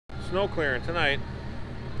snow clearing tonight.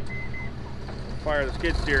 Fire the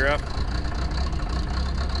skid steer up.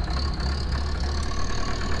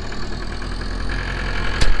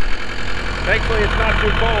 Thankfully it's not too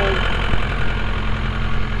cold.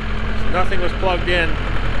 So nothing was plugged in.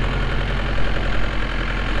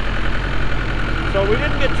 So we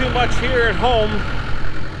didn't get too much here at home,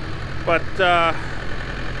 but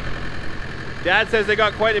Dad says they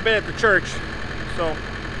got quite a bit at the church. So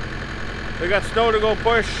they got snow to go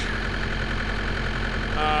push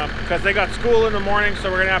because they got school in the morning, so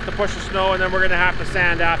we're gonna have to push the snow and then we're gonna have to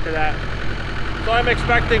sand after that. So I'm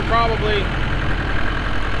expecting probably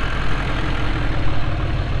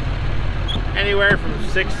anywhere from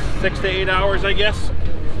six to 8 hours, I guess.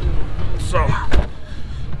 So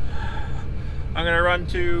I'm gonna run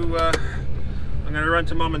to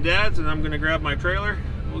Mom and Dad's, and I'm gonna grab my trailer.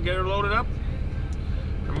 We'll get her loaded up,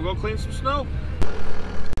 and we'll go clean some snow.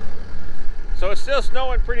 So it's still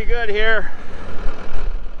snowing pretty good here.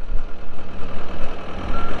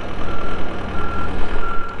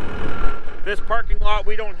 This parking lot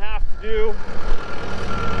we don't have to do,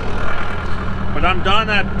 but I'm done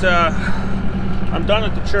at the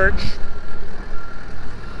church.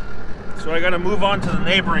 So I gotta move on to the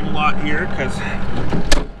neighboring lot here because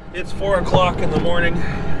it's 4 o'clock in the morning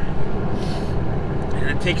and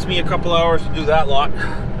it takes me a couple hours to do that lot.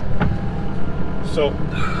 So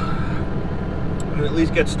I'm gonna at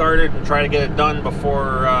least get started and try to get it done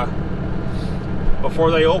before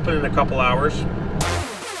they open in a couple hours.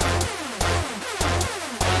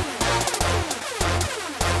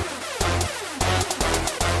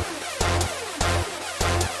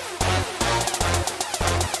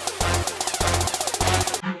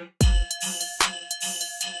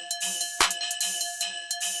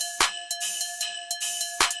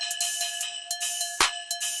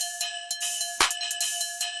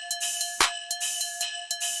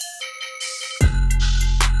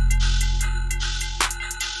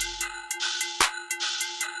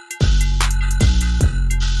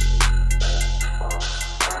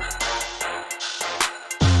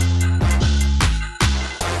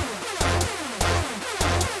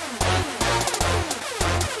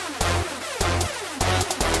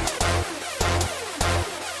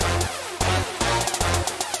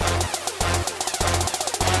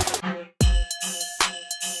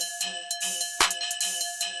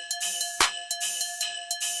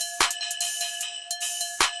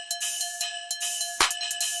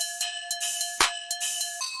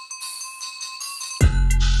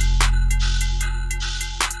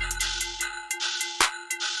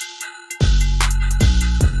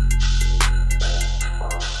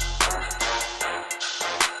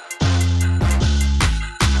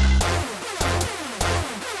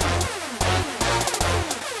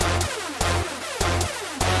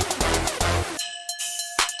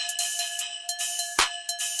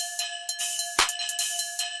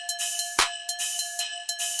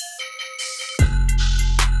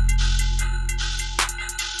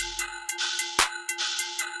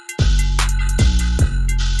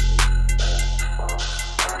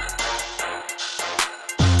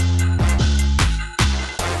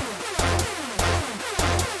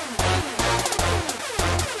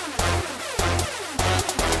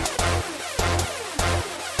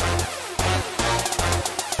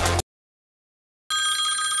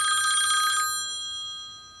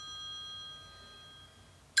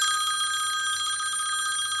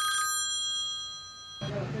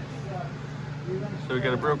 So we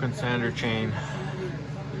got a broken sander chain.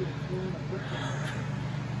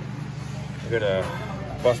 We got a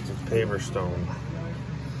busted paver stone.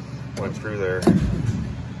 Went through there,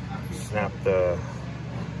 snapped the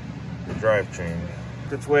drive chain.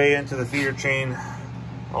 Its way into the feeder chain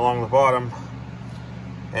along the bottom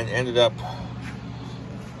and ended up,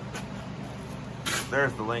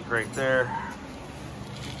 there's the link right there.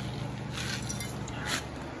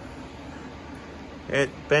 It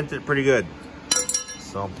bent it pretty good.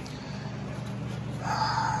 So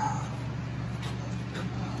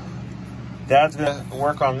Dad's gonna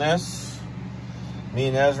work on this. Me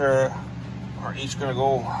and Ezra are each gonna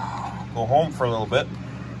go home for a little bit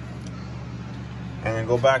and then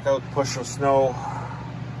go back out and push some snow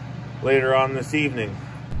later on this evening.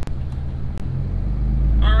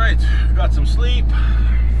 All right, got some sleep.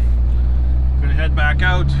 Gonna head back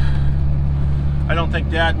out. I don't think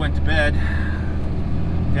Dad went to bed.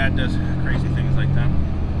 Dad does crazy things like that.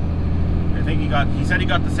 I think he said he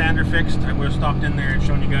got the sander fixed. I would have stopped in there and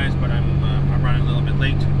shown you guys, but I'm running a little bit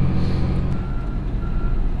late.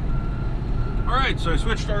 All right, so I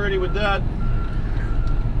switched already with Dad.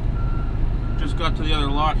 Just got to the other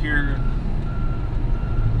lot here.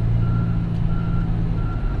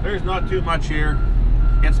 There's not too much here.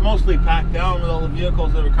 It's mostly packed down with all the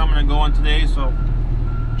vehicles that are coming and going today, so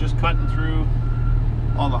just cutting through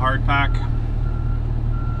all the hard pack.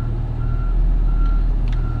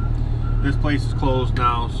 This place is closed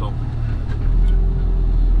now, so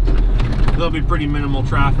there'll be pretty minimal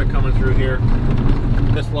traffic coming through here.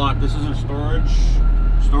 This lot, this is a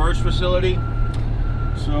storage facility,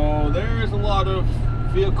 so there is a lot of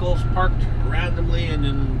vehicles parked randomly and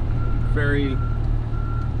in very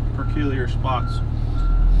peculiar spots.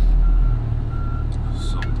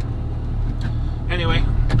 So anyway,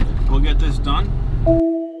 we'll get this done.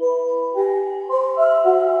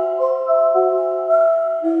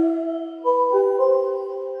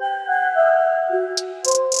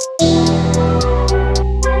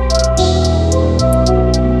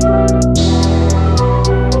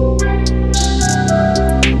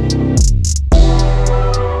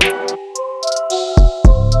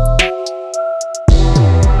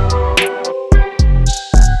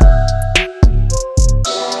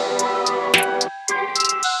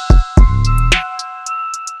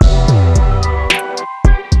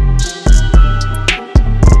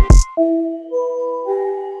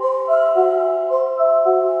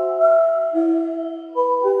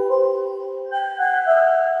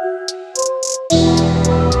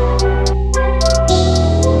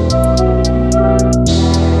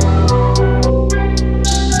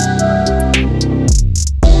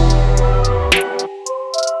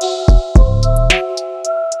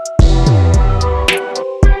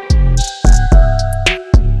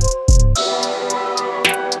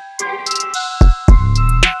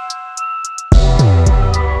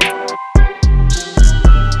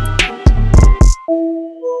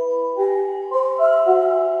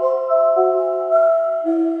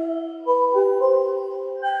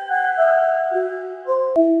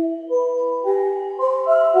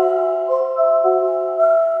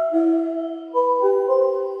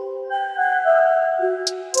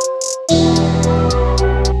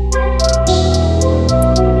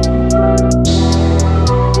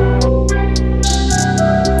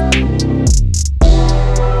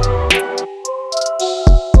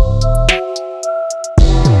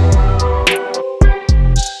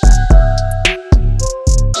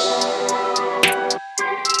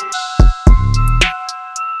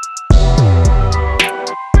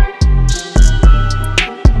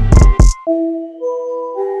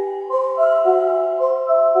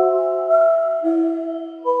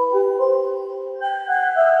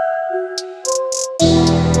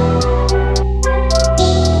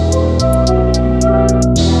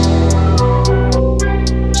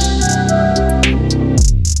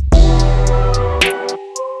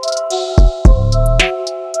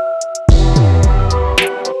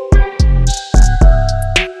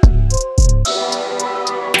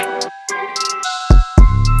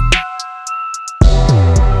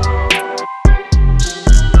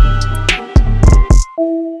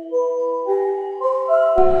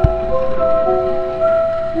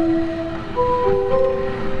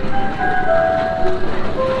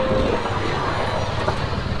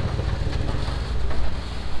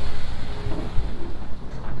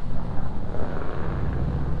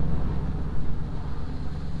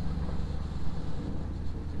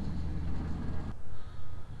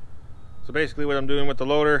 So basically what I'm doing with the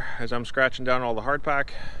loader is I'm scratching down all the hard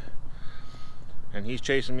pack, and he's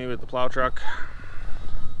chasing me with the plow truck,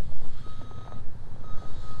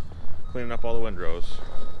 cleaning up all the windrows.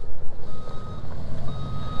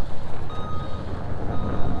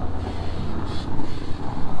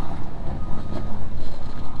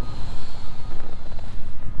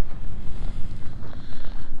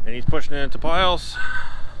 And he's pushing it into piles,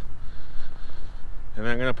 and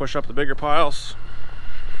then I'm going to push up the bigger piles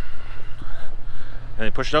and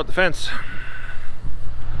then push it out the fence.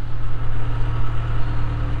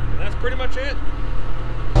 And that's pretty much it.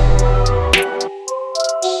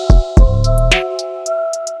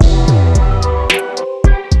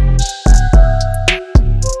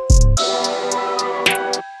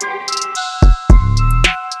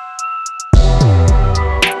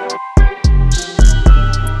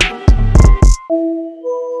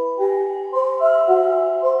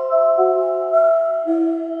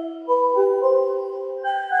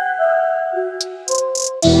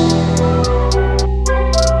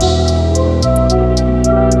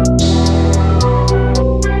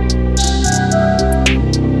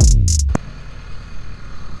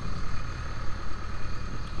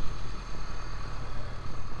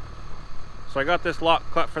 So I got this lot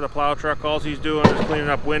cut for the plow truck. All he's doing is cleaning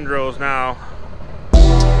up windrows now.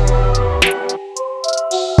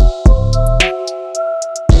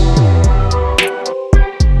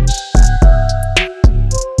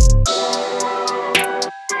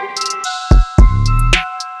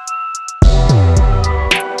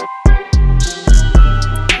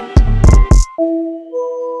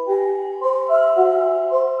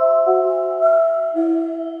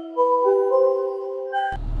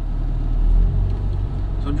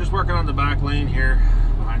 just working on the back lane here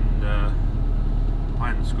behind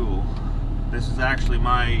the school. This is actually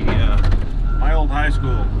my my old high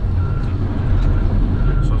school.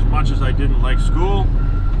 So as much as I didn't like school,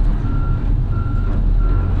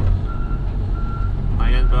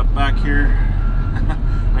 I end up back here.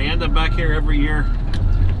 I end up back here every year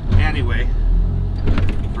anyway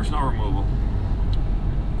for snow removal.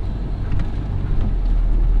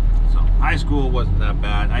 So high school wasn't that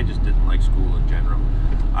bad. I just didn't like school in general.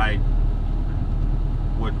 I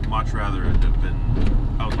would much rather it have been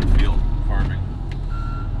out in the field farming.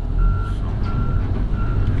 So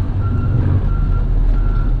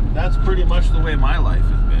that's pretty much the way my life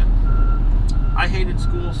has been. I hated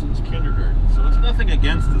school since kindergarten, so it's nothing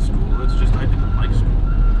against the school, it's just I didn't like school.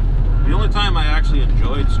 The only time I actually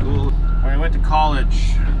enjoyed school, when I went to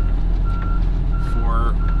college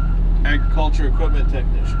for agriculture equipment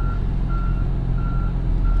technician,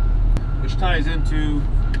 which ties into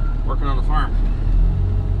working on the farm.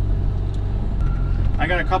 I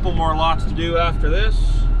got a couple more lots to do after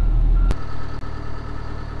this.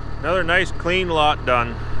 Another nice clean lot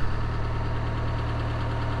done.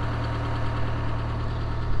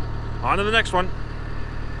 On to the next one.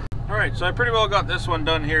 Alright, so I pretty well got this one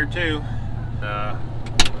done here too.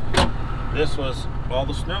 This was all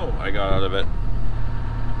the snow I got out of it.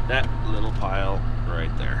 That little pile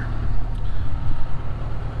right there.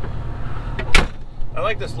 I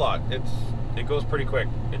like this lot. It goes pretty quick.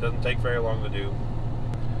 It doesn't take very long to do.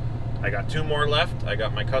 I got 2 more left. I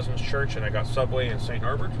got my cousin's church and I got Subway in St.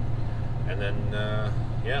 Norbert. And then,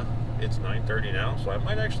 yeah, it's 9:30 now, so I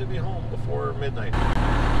might actually be home before midnight.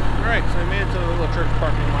 Alright, so I made it to the little church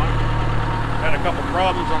parking lot. Had a couple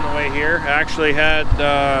problems on the way here. I actually had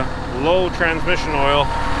low transmission oil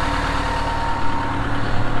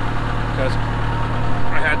because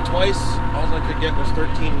I had twice, all I could get was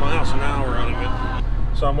 13 miles an hour out of it.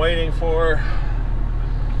 So I'm waiting for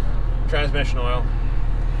transmission oil.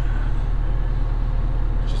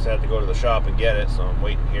 Just had to go to the shop and get it, so I'm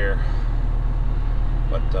waiting here.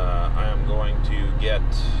 But I am going to get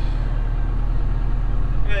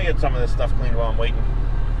some of this stuff cleaned while I'm waiting.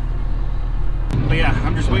 But yeah,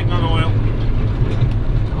 I'm just waiting on oil.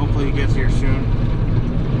 Hopefully it gets here soon.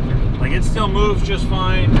 Like, it still moves just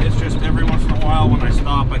fine. It's just every once in a while when I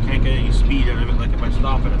stop, I can't get any speed out of it. Like if I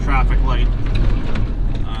stop at a traffic light,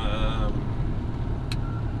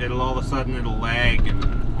 it'll all of a sudden it'll lag and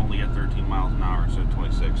only get 13 miles an hour instead of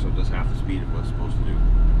 26, so just half the speed it was supposed to do.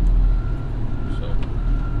 So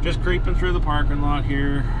just creeping through the parking lot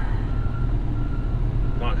here.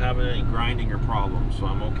 Not having any grinding or problems, so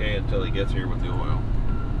I'm okay until he gets here with the oil.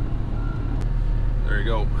 There you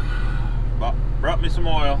go. Brought me some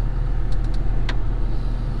oil.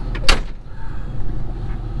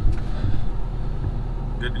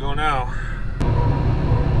 Good to go now.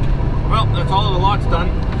 Well, that's all of the lots done.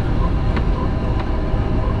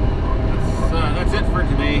 That's it for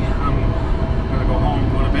today. I'm gonna go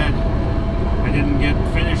home, go to bed. I didn't get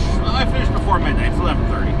finished. Well, I finished before midnight. It's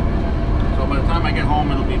 11:30. So by the time I get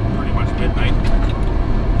home, it'll be pretty much midnight.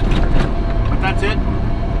 But that's it.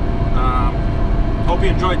 Hope you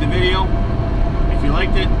enjoyed the video. If you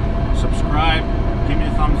liked it, subscribe. Give me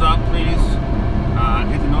a thumbs up, please.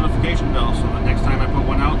 Hit the notification bell so that next time I put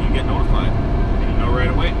one out, you get notified. And you know right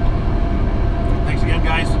away. Thanks again,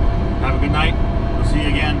 guys. Have a good night. We'll see you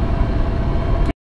again.